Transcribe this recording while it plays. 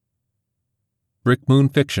Brick Moon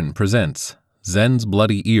Fiction presents Zen's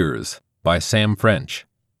Bloody Ears by Sam French,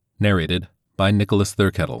 narrated by Nicholas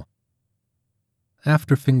Thurkettle.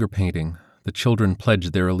 After finger painting, the children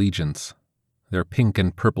pledged their allegiance. Their pink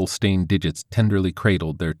and purple-stained digits tenderly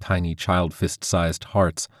cradled their tiny child fist-sized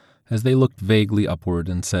hearts as they looked vaguely upward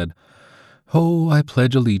and said, "Oh, I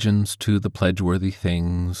pledge allegiance to the pledge-worthy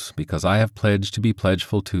things, because I have pledged to be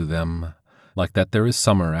pledgeful to them, like that there is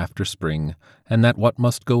summer after spring, and that what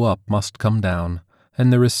must go up must come down,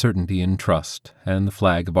 and there is certainty in trust, and the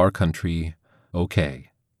flag of our country,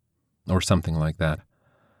 okay," or something like that.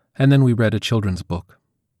 And then we read a children's book.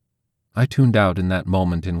 I tuned out in that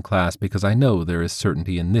moment in class because I know there is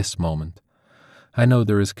certainty in this moment. I know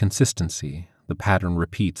there is consistency. The pattern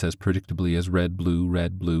repeats as predictably as red, blue,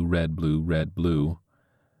 red, blue, red, blue, red, blue.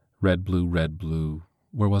 Red, blue, red, blue.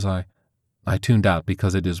 Where was I? I tuned out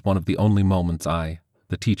because it is one of the only moments I,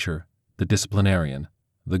 the teacher, the disciplinarian,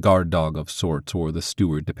 the guard dog of sorts, or the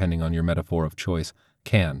steward, depending on your metaphor of choice,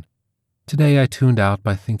 can. Today I tuned out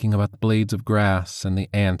by thinking about the blades of grass and the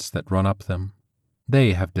ants that run up them.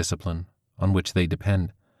 They have discipline, on which they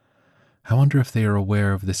depend. I wonder if they are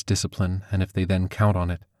aware of this discipline and if they then count on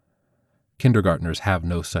it. Kindergartners have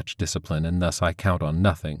no such discipline, and thus I count on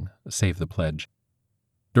nothing, save the pledge.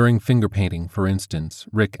 During finger painting, for instance,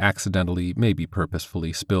 Rick accidentally, maybe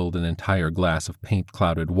purposefully, spilled an entire glass of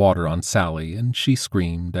paint-clouded water on Sally, and she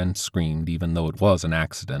screamed and screamed even though it was an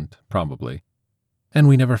accident, probably. And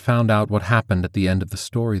we never found out what happened at the end of the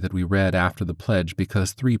story that we read after the pledge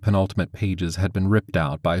because 3 penultimate pages had been ripped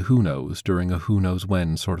out by who knows during a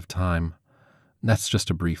who-knows-when sort of time. That's just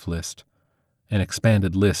a brief list. An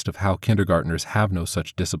expanded list of how kindergartners have no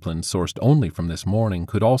such discipline sourced only from this morning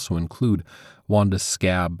could also include Wanda's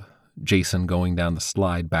scab, Jason going down the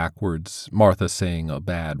slide backwards, Martha saying a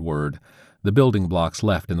bad word, the building blocks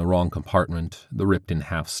left in the wrong compartment, the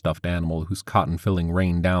ripped-in-half stuffed animal whose cotton filling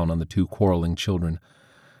rained down on the 2 quarreling children.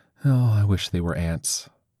 Oh, I wish they were ants.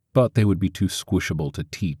 But they would be too squishable to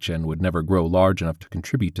teach and would never grow large enough to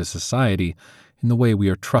contribute to society in the way we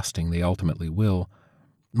are trusting they ultimately will.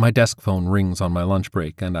 My desk phone rings on my lunch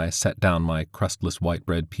break, and I set down my crustless white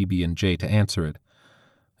bread PB&J to answer it.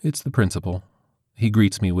 It's the principal. He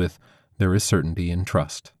greets me with, "There is certainty in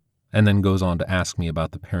trust," and then goes on to ask me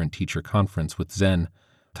about the parent-teacher conference with Zen,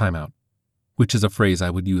 timeout, which is a phrase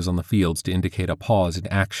I would use on the fields to indicate a pause in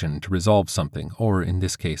action to resolve something, or, in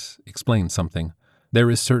this case, explain something. "There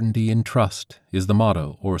is certainty in trust" is the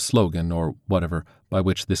motto, or slogan, or whatever, by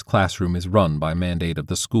which this classroom is run by mandate of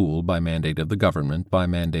the school, by mandate of the government, by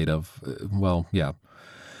mandate of,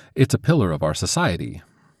 It's a pillar of our society.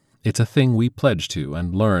 It's a thing we pledge to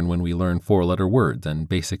and learn when we learn 4-letter words and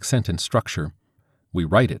basic sentence structure. We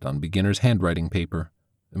write it on beginner's handwriting paper.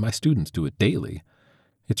 My students do it daily.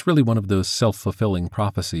 It's really one of those self-fulfilling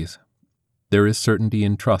prophecies. There is certainty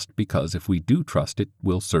in trust because if we do trust it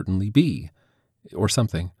will certainly be. Or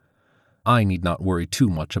something. I need not worry too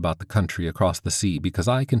much about the country across the sea because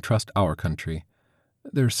I can trust our country.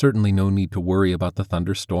 There's certainly no need to worry about the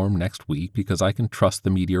thunderstorm next week because I can trust the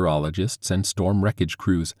meteorologists and storm wreckage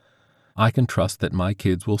crews. I can trust that my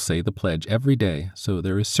kids will say the pledge every day, so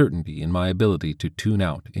there is certainty in my ability to tune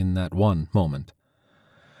out in that one moment.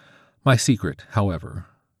 My secret, however,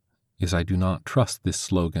 is I do not trust this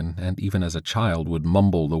slogan, and even as a child would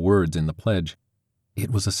mumble the words in the pledge. It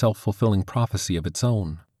was a self-fulfilling prophecy of its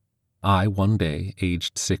own. I, one day,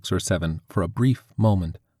 aged 6 or 7, for a brief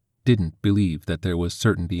moment, didn't believe that there was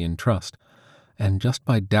certainty in trust, and just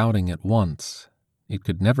by doubting it once, it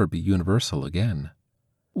could never be universal again.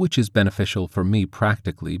 Which is beneficial for me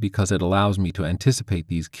practically because it allows me to anticipate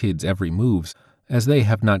these kids' every moves, as they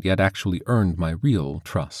have not yet actually earned my real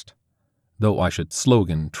trust. Though I should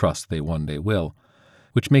slogan trust they one day will,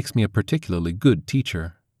 which makes me a particularly good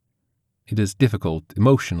teacher. It is difficult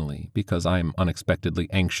emotionally because I am unexpectedly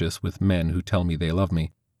anxious with men who tell me they love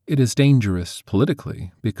me. It is dangerous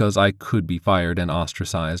politically because I could be fired and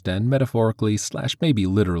ostracized and metaphorically / maybe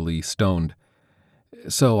literally stoned.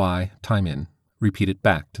 So I, time in, repeat it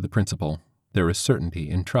back to the principal. There is certainty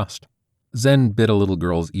in trust. Zen bit a little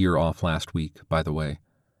girl's ear off last week, by the way.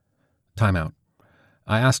 Timeout.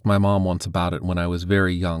 I asked my mom once about it when I was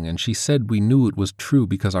very young, and she said we knew it was true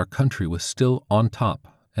because our country was still on top,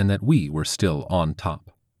 and that we were still on top.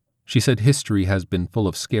 She said history has been full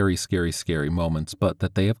of scary, scary, scary moments, but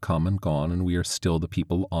that they have come and gone and we are still the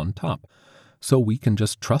people on top, so we can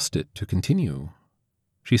just trust it to continue.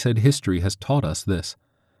 She said history has taught us this,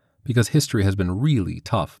 because history has been really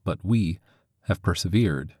tough, but we have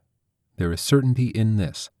persevered. There is certainty in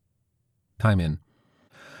this. Time in.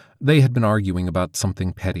 They had been arguing about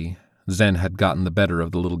something petty. Zen had gotten the better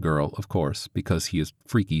of the little girl, of course, because he is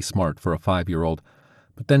freaky smart for a 5-year-old,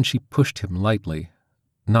 but then she pushed him lightly.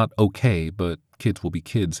 Not okay, but kids will be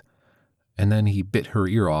kids. And then he bit her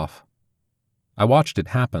ear off. I watched it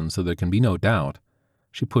happen, so there can be no doubt.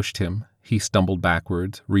 She pushed him, he stumbled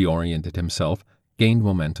backwards, reoriented himself, gained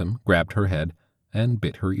momentum, grabbed her head, and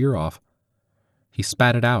bit her ear off. He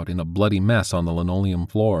spat it out in a bloody mess on the linoleum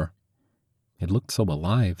floor. It looked so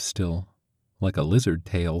alive still, like a lizard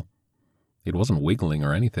tail. It wasn't wiggling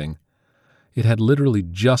or anything. It had literally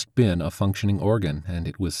just been a functioning organ, and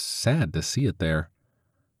it was sad to see it there.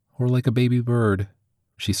 Or like a baby bird.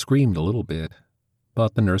 She screamed a little bit,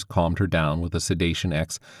 but the nurse calmed her down with a sedation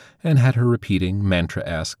X and had her repeating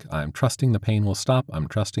mantra-esque, "I'm trusting the pain will stop, I'm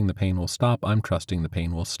trusting the pain will stop, I'm trusting the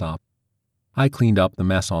pain will stop." I cleaned up the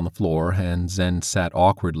mess on the floor, and Zen sat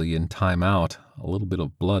awkwardly in time out, a little bit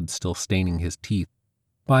of blood still staining his teeth.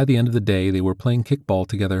 By the end of the day, they were playing kickball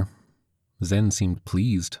together. Zen seemed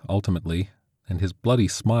pleased, ultimately, and his bloody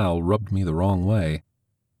smile rubbed me the wrong way.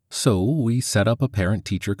 So we set up a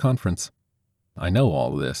parent-teacher conference. "I know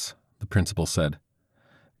all this," the principal said.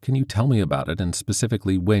 "Can you tell me about it, and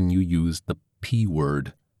specifically when you used the P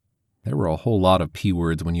word? There were a whole lot of P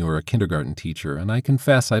words when you were a kindergarten teacher, and I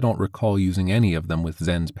confess I don't recall using any of them with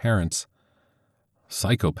Zen's parents."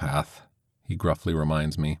 "Psychopath," he gruffly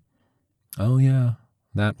reminds me. "Oh yeah,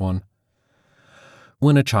 that one."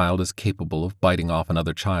 When a child is capable of biting off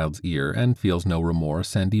another child's ear and feels no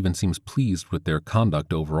remorse and even seems pleased with their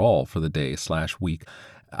conduct overall for the day/week,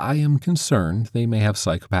 I am concerned they may have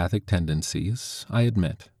psychopathic tendencies, I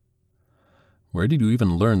admit. "Where did you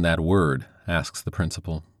even learn that word?" asks the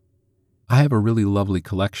principal. "I have a really lovely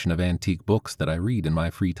collection of antique books that I read in my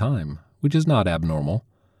free time, which is not abnormal."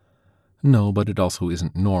 No, but it also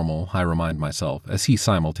isn't normal, I remind myself, as he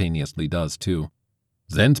simultaneously does too.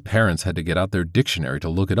 "Zen's parents had to get out their dictionary to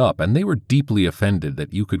look it up, and they were deeply offended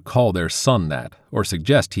that you could call their son that, or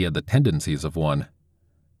suggest he had the tendencies of one."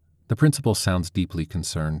 The principal sounds deeply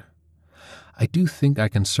concerned. I do think I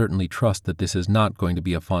can certainly trust that this is not going to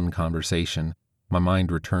be a fun conversation. My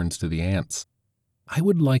mind returns to the ants. I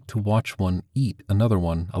would like to watch one eat another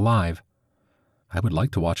one alive. I would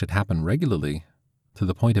like to watch it happen regularly, to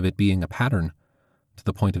the point of it being a pattern, to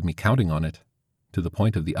the point of me counting on it, to the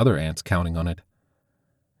point of the other ants counting on it.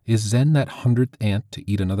 Is Zen that 100th ant to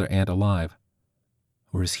eat another ant alive?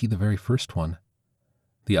 Or is he the very first one?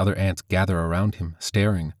 The other ants gather around him,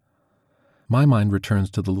 staring. My mind returns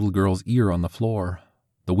to the little girl's ear on the floor,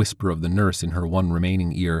 the whisper of the nurse in her one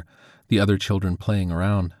remaining ear, the other children playing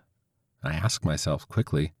around. I ask myself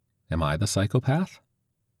quickly, am I the psychopath?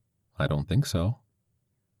 I don't think so.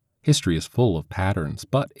 History is full of patterns,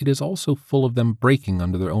 but it is also full of them breaking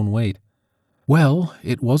under their own weight. Well,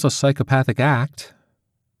 it was a psychopathic act.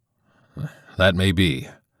 "That may be,"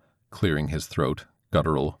 clearing his throat,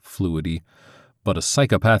 guttural, fluidy, "but a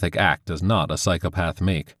psychopathic act does not a psychopath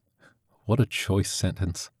make." What a choice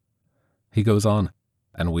sentence. He goes on,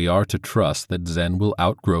 "And we are to trust that Zen will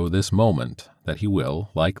outgrow this moment, that he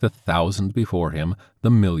will, like the 1,000 before him,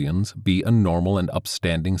 the millions, be a normal and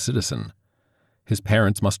upstanding citizen. His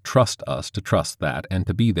parents must trust us to trust that and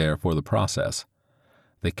to be there for the process.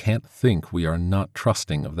 They can't think we are not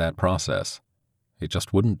trusting of that process. It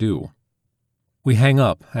just wouldn't do." We hang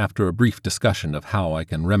up after a brief discussion of how I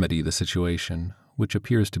can remedy the situation, which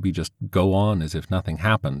appears to be just go on as if nothing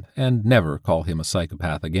happened and never call him a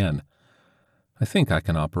psychopath again. I think I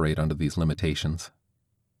can operate under these limitations.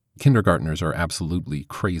 Kindergartners are absolutely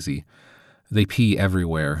crazy. They pee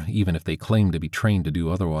everywhere, even if they claim to be trained to do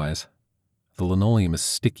otherwise. The linoleum is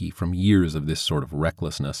sticky from years of this sort of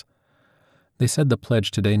recklessness. They said the pledge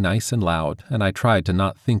today nice and loud, and I tried to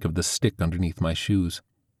not think of the stick underneath my shoes.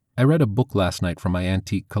 I read a book last night from my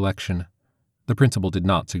antique collection. The principal did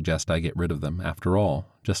not suggest I get rid of them, after all,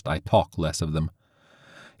 just I talk less of them.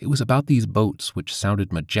 It was about these boats which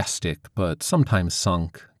sounded majestic, but sometimes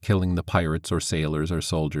sunk, killing the pirates or sailors or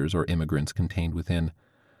soldiers or immigrants contained within.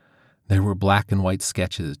 There were black and white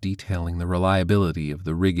sketches detailing the reliability of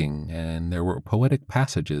the rigging, and there were poetic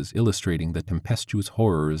passages illustrating the tempestuous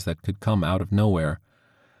horrors that could come out of nowhere.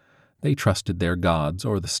 They trusted their gods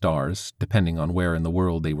or the stars, depending on where in the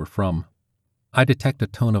world they were from. I detect a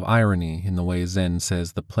tone of irony in the way Zen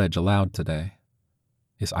says the pledge aloud today.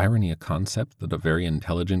 Is irony a concept that a very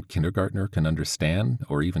intelligent kindergartner can understand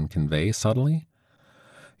or even convey subtly?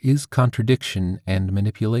 Is contradiction and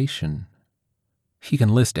manipulation? He can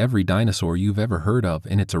list every dinosaur you've ever heard of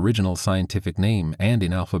in its original scientific name and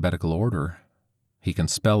in alphabetical order. He can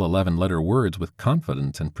spell 11-letter words with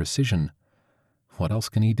confidence and precision. What else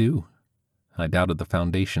can he do? I doubted the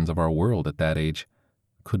foundations of our world at that age.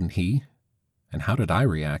 Couldn't he? And how did I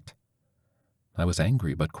react? I was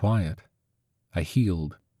angry but quiet. I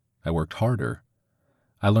healed. I worked harder.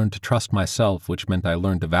 I learned to trust myself, which meant I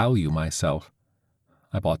learned to value myself.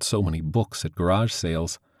 I bought so many books at garage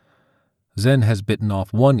sales. Zen has bitten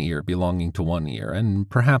off one ear belonging to one ear, and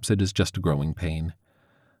perhaps it is just a growing pain.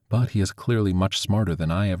 But he is clearly much smarter than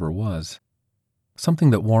I ever was. Something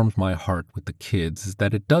that warms my heart with the kids is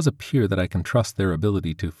that it does appear that I can trust their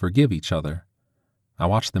ability to forgive each other. I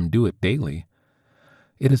watch them do it daily.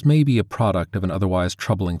 It is maybe a product of an otherwise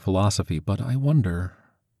troubling philosophy, but I wonder.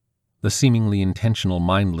 The seemingly intentional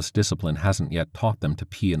mindless discipline hasn't yet taught them to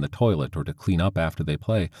pee in the toilet or to clean up after they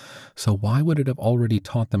play, so why would it have already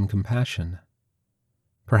taught them compassion?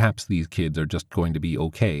 Perhaps these kids are just going to be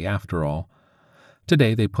okay after all.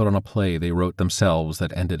 Today they put on a play they wrote themselves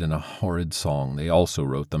that ended in a horrid song they also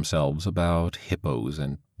wrote themselves about hippos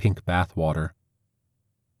and pink bathwater.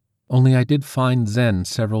 Only I did find Zen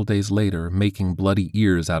several days later making bloody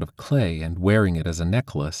ears out of clay and wearing it as a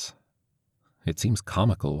necklace. It seems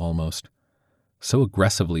comical, almost. So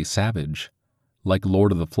aggressively savage, like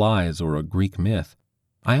Lord of the Flies or a Greek myth.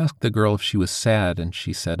 I asked the girl if she was sad, and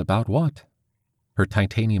she said, "About what?" Her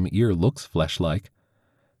titanium ear looks flesh-like.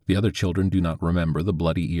 The other children do not remember the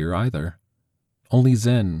bloody ear either. Only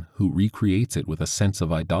Zen, who recreates it with a sense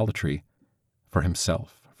of idolatry. For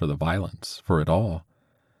himself, for the violence, for it all.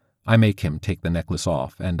 I make him take the necklace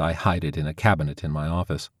off, and I hide it in a cabinet in my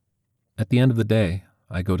office. At the end of the day,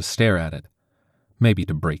 I go to stare at it. Maybe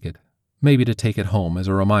to break it. Maybe to take it home as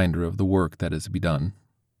a reminder of the work that is to be done.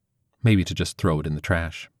 Maybe to just throw it in the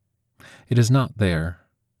trash. It is not there.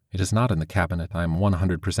 It is not in the cabinet. I am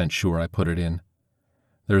 100% sure I put it in.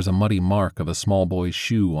 There is a muddy mark of a small boy's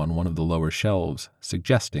shoe on one of the lower shelves,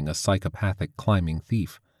 suggesting a psychopathic climbing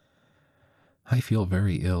thief. I feel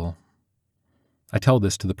very ill. I tell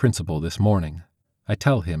this to the principal this morning. I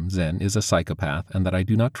tell him Zen is a psychopath and that I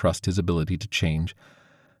do not trust his ability to change,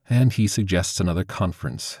 and he suggests another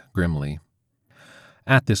conference, grimly.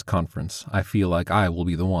 At this conference, I feel like I will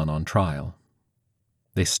be the one on trial.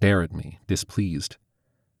 They stare at me, displeased.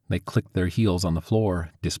 They clicked their heels on the floor,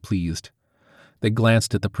 displeased. They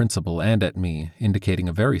glanced at the principal and at me, indicating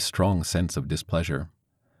a very strong sense of displeasure.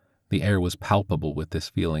 The air was palpable with this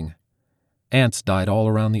feeling. Ants died all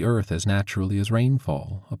around the earth as naturally as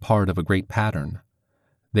rainfall, a part of a great pattern.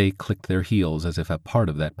 They clicked their heels as if a part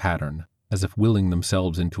of that pattern, as if willing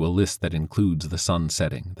themselves into a list that includes the sun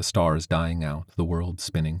setting, the stars dying out, the world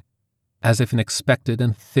spinning. As if an expected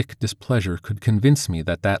and thick displeasure could convince me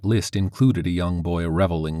that that list included a young boy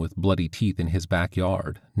reveling with bloody teeth in his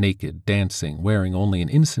backyard, naked, dancing, wearing only an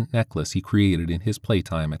innocent necklace he created in his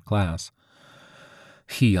playtime at class.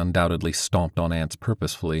 He undoubtedly stomped on ants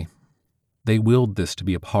purposefully. They willed this to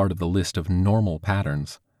be a part of the list of normal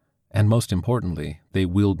patterns, and most importantly, they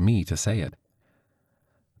willed me to say it.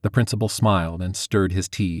 The principal smiled and stirred his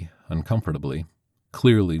tea, uncomfortably,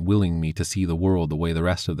 clearly willing me to see the world the way the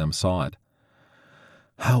rest of them saw it.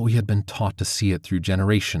 How we had been taught to see it through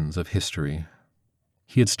generations of history.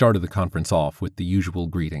 He had started the conference off with the usual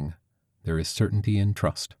greeting, "There is certainty and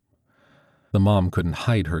trust." The mom couldn't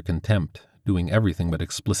hide her contempt, doing everything but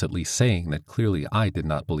explicitly saying that clearly I did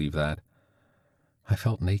not believe that. I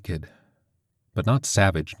felt naked, but not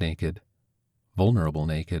savage naked, vulnerable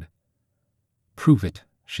naked. "Prove it,"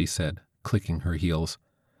 she said, clicking her heels.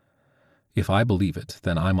 If I believe it,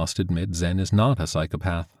 then I must admit Zen is not a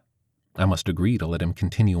psychopath. I must agree to let him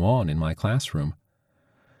continue on in my classroom.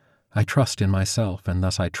 I trust in myself, and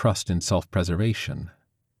thus I trust in self-preservation.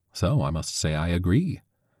 So I must say I agree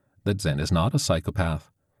that Zen is not a psychopath,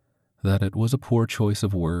 that it was a poor choice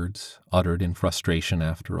of words, uttered in frustration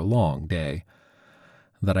after a long day,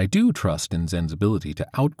 that I do trust in Zen's ability to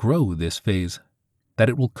outgrow this phase, that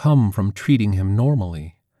it will come from treating him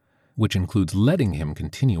normally, which includes letting him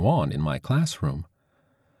continue on in my classroom.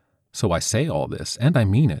 So I say all this, and I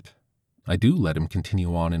mean it. I do let him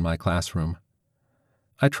continue on in my classroom.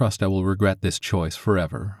 I trust I will regret this choice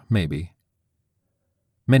forever, maybe.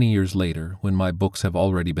 Many years later, when my books have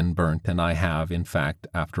already been burnt and I have, in fact,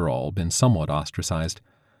 after all, been somewhat ostracized,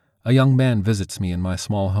 a young man visits me in my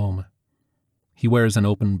small home. He wears an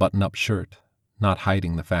open button-up shirt, not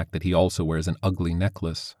hiding the fact that he also wears an ugly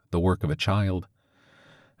necklace, the work of a child.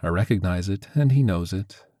 I recognize it, and he knows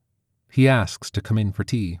it. He asks to come in for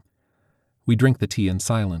tea. We drink the tea in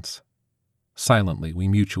silence. Silently, we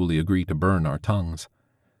mutually agree to burn our tongues.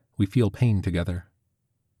 We feel pain together.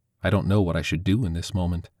 I don't know what I should do in this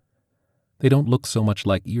moment. They don't look so much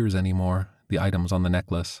like ears anymore, the items on the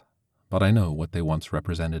necklace, but I know what they once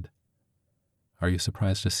represented. Are you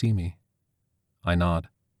surprised to see me? I nod.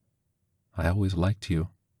 I always liked you.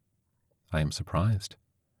 I am surprised.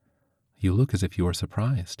 You look as if you are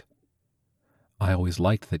surprised. I always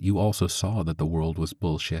liked that you also saw that the world was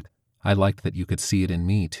bullshit. I liked that you could see it in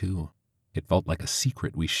me, too. It felt like a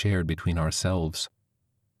secret we shared between ourselves.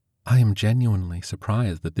 I am genuinely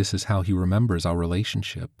surprised that this is how he remembers our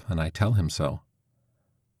relationship, and I tell him so.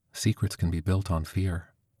 Secrets can be built on fear.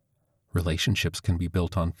 Relationships can be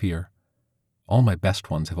built on fear. All my best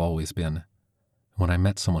ones have always been. When I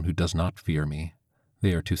met someone who does not fear me,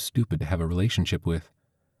 they are too stupid to have a relationship with.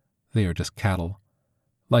 They are just cattle,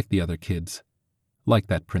 like the other kids, like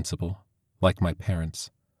that principal, like my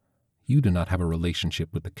parents. You do not have a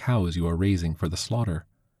relationship with the cows you are raising for the slaughter.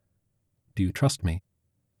 Do you trust me?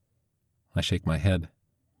 I shake my head.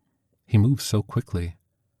 He moves so quickly.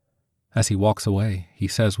 As he walks away, he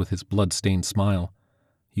says with his blood-stained smile,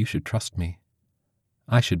 "You should trust me.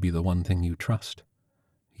 I should be the one thing you trust.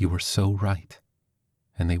 You were so right,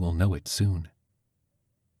 and they will know it soon."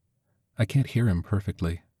 I can't hear him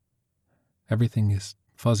perfectly. Everything is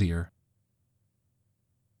fuzzier.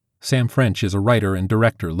 Sam French is a writer and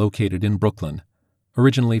director located in Brooklyn.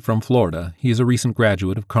 Originally from Florida, he is a recent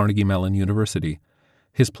graduate of Carnegie Mellon University.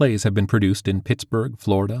 His plays have been produced in Pittsburgh,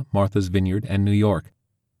 Florida, Martha's Vineyard, and New York.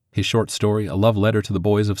 His short story, A Love Letter to the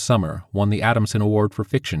Boys of Summer, won the Adamson Award for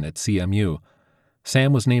Fiction at CMU.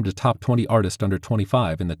 Sam was named a top 20 artist under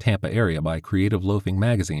 25 in the Tampa area by Creative Loafing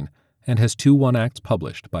magazine and has 2 one-acts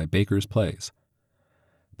published by Baker's Plays.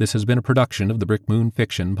 This has been a production of the Brick Moon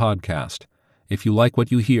Fiction Podcast. If you like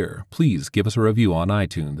what you hear, please give us a review on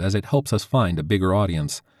iTunes as it helps us find a bigger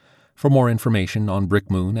audience. For more information on Brick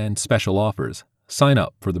Moon and special offers, sign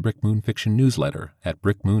up for the Brick Moon Fiction newsletter at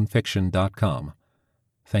brickmoonfiction.com.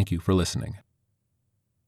 Thank you for listening.